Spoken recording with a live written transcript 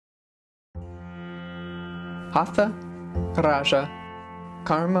Hatha, Raja,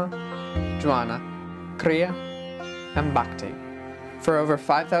 Karma, Jnana, Kriya, and Bhakti. For over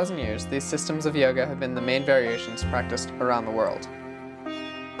 5,000 years, these systems of yoga have been the main variations practiced around the world.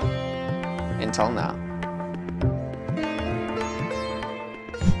 Until now.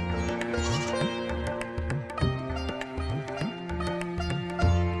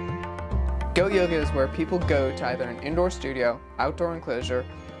 Goat yoga is where people go to either an indoor studio, outdoor enclosure,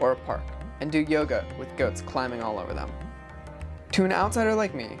 or a park, and do yoga with goats climbing all over them. To an outsider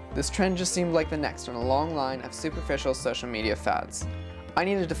like me, this trend just seemed like the next in a long line of superficial social media fads. I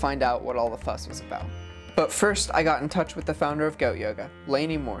needed to find out what all the fuss was about. But first, I got in touch with the founder of Goat Yoga,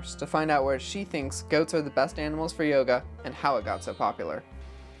 Lainey Morse, to find out where she thinks goats are the best animals for yoga and how it got so popular.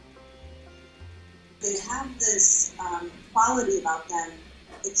 They have this quality about them,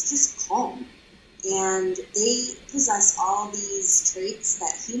 it's just calm. And they possess all these traits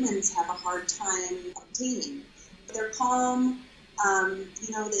that humans have a hard time obtaining. They're calm,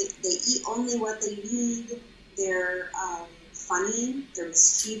 they eat only what they need, they're funny, they're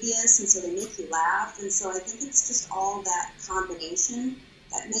mischievous, and so they make you laugh. And so I think it's just all that combination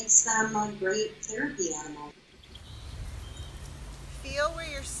that makes them a great therapy animal. Feel where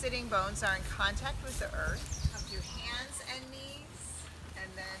your sitting bones are in contact with the earth. Up your hands and knees,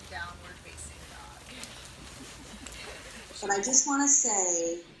 and then downward facing dog. But I just want to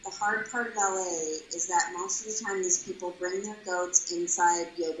say, the hard part of LA is that most of the time these people bring their goats inside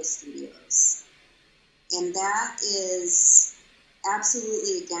yoga studios. And that is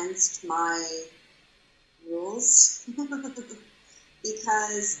absolutely against my rules.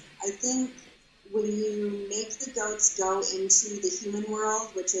 Because I think when you make the goats go into the human world,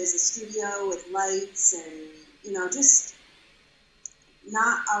 which is a studio with lights and, just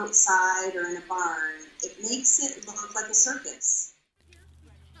not outside or in a barn, it makes it look like a circus.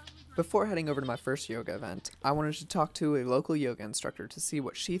 Before heading over to my first yoga event, I wanted to talk to a local yoga instructor to see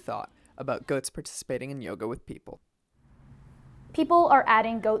what she thought about goats participating in yoga with people. People are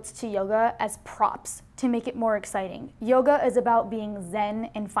adding goats to yoga as props to make it more exciting. Yoga is about being zen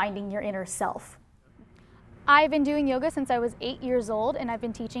and finding your inner self. I've been doing yoga since I was 8 years old, and I've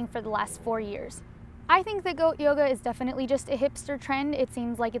been teaching for the last 4 years. I think that goat yoga is definitely just a hipster trend. It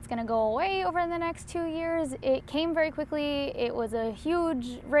seems like it's gonna go away over the next 2 years. It came very quickly, it was a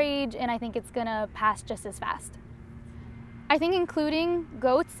huge rage, and I think it's gonna pass just as fast. I think including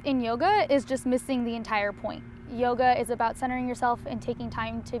goats in yoga is just missing the entire point. Yoga is about centering yourself and taking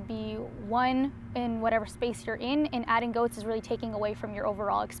time to be one in whatever space you're in, and adding goats is really taking away from your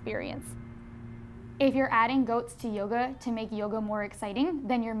overall experience. If you're adding goats to yoga to make yoga more exciting,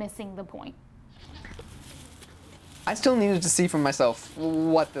 then you're missing the point. I still needed to see for myself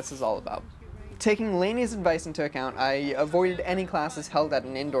what this is all about. Taking Lainey's advice into account, I avoided any classes held at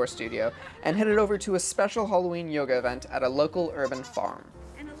an indoor studio and headed over to a special Halloween yoga event at a local urban farm.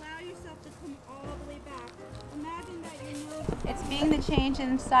 And allow yourself to come all the way back. Imagine that you move. It's being the change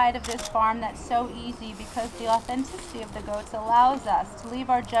inside of this farm that's so easy because the authenticity of the goats allows us to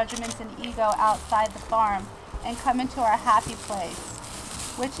leave our judgments and ego outside the farm and come into our happy place,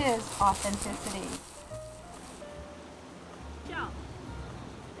 which is authenticity.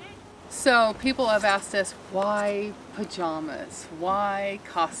 So people have asked us, why pajamas? Why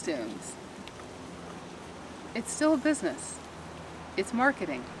costumes? It's still a business. It's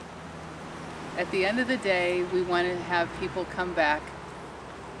marketing. At the end of the day, we want to have people come back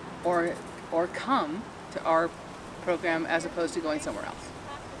or come to our program as opposed to going somewhere else.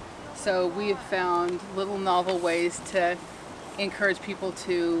 So we have found little novel ways to encourage people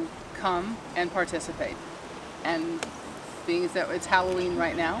to come and participate. And being that it's Halloween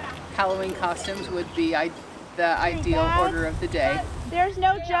right now, Halloween costumes would be the ideal order of the day. There's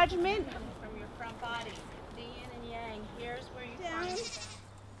no judgment. From your front body, the yin and yang. Here's where you find.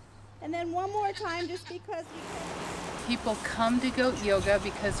 And then one more time, just because people come to goat yoga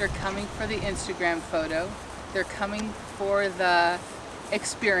because they're coming for the Instagram photo. They're coming for the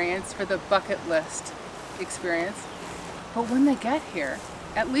experience, for the bucket list experience. But when they get here,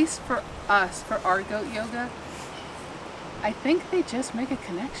 at least for us, for our goat yoga, I think they just make a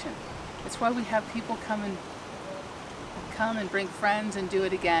connection. It's why we have people come and bring friends and do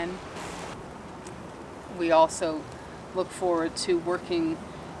it again. We also look forward to working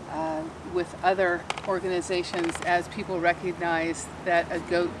with other organizations as people recognize that a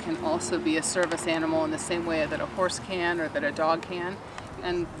goat can also be a service animal in the same way that a horse can or that a dog can.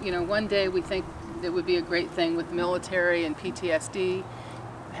 And one day we think it would be a great thing with military and PTSD,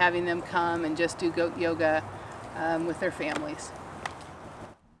 having them come and just do goat yoga with their families.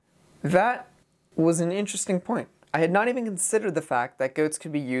 That was an interesting point. I had not even considered the fact that goats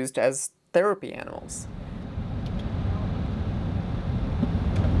could be used as therapy animals.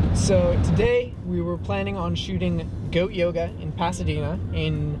 So today we were planning on shooting goat yoga in Pasadena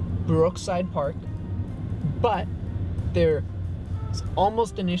in Brookside Park, but there's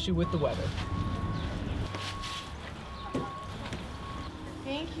almost an issue with the weather.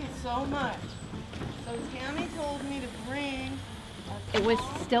 Thank you so much. So Tammy told me to bring... It was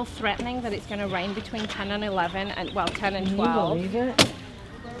still threatening that it's going to rain between 10 and 11, and well, 10 and 12. Can you believe it?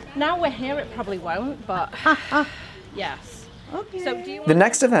 Now we're here, it probably won't, but yes. Okay. So do you The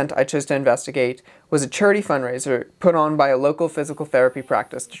next event I chose to investigate was a charity fundraiser put on by a local physical therapy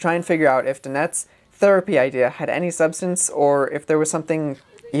practice to try and figure out if Danette's therapy idea had any substance or if there was something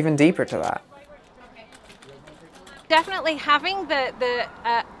even deeper to that. Definitely having a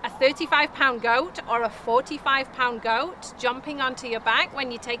 35-pound goat or a 45-pound goat jumping onto your back when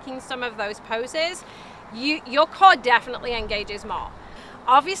you're taking some of those poses, your core definitely engages more.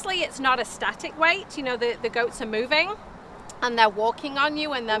 Obviously, it's not a static weight. You know, the goats are moving and they're walking on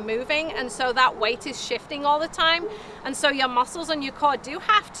you and they're moving, and so that weight is shifting all the time, and so your muscles and your core do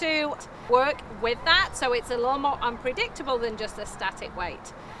have to work with that, so it's a little more unpredictable than just a static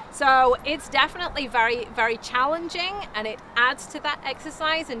weight. So it's definitely very, very challenging, and it adds to that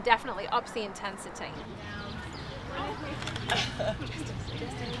exercise and definitely ups the intensity.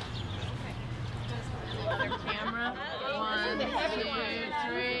 Another camera. 1,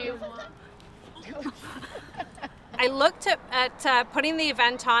 2, 3. I looked at putting the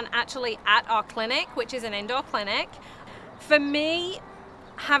event on actually at our clinic, which is an indoor clinic. For me,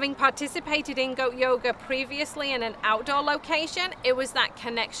 having participated in goat yoga previously in an outdoor location, it was that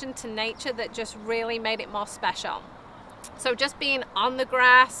connection to nature that just really made it more special. So just being on the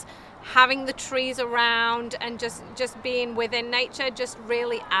grass, having the trees around, and just being within nature just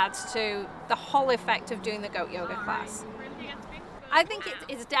really adds to the whole effect of doing the goat yoga class. I think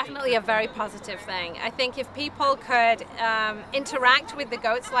it's definitely a very positive thing. I think if people could interact with the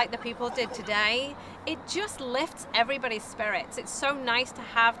goats like the people did today, it just lifts everybody's spirits. It's so nice to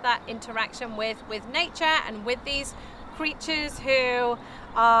have that interaction with nature and with these creatures who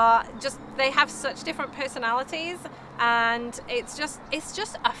are they have such different personalities, and it's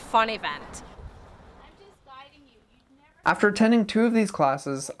just a fun event. After attending 2 of these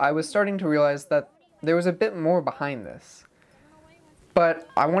classes, I was starting to realize that there was a bit more behind this. But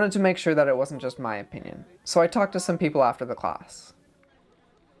I wanted to make sure that it wasn't just my opinion, so I talked to some people after the class.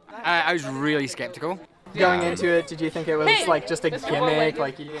 I was really skeptical. Going into it, did you think it was like just a gimmick?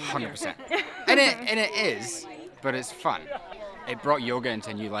 Like you didn't 100%. And it is, but it's fun. It brought yoga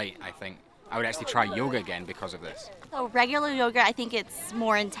into a new light, I think. I would actually try yoga again because of this. So regular yoga, I think it's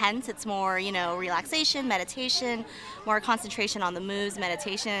more intense. It's more, relaxation, meditation, more concentration on the moves,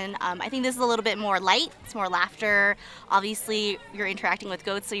 meditation. I think this is a little bit more light. It's more laughter. Obviously, you're interacting with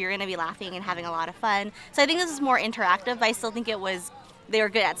goats, so you're going to be laughing and having a lot of fun. So I think this is more interactive, but I still think they were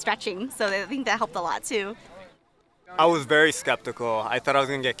good at stretching, so I think that helped a lot too. I was very skeptical. I thought I was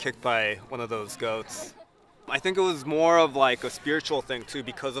going to get kicked by one of those goats. I think it was more of like a spiritual thing too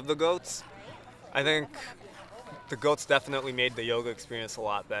because of the goats. I think the goats definitely made the yoga experience a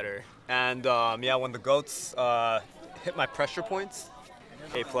lot better. And when the goats hit my pressure points,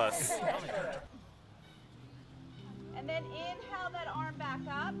 A+. And then inhale that arm back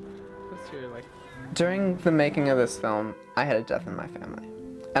up. During the making of this film, I had a death in my family.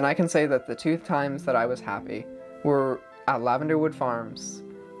 And I can say that the 2 times that I was happy were at Lavenderwood Farms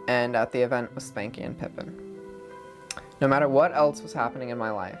and at the event with Spanky and Pippin. No matter what else was happening in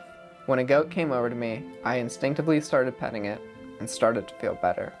my life, when a goat came over to me, I instinctively started petting it and started to feel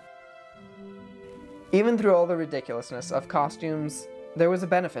better. Even through all the ridiculousness of costumes, there was a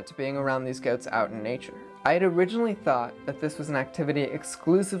benefit to being around these goats out in nature. I had originally thought that this was an activity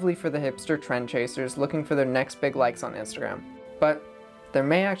exclusively for the hipster trend chasers looking for their next big likes on Instagram, but there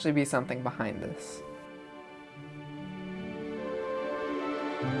may actually be something behind this.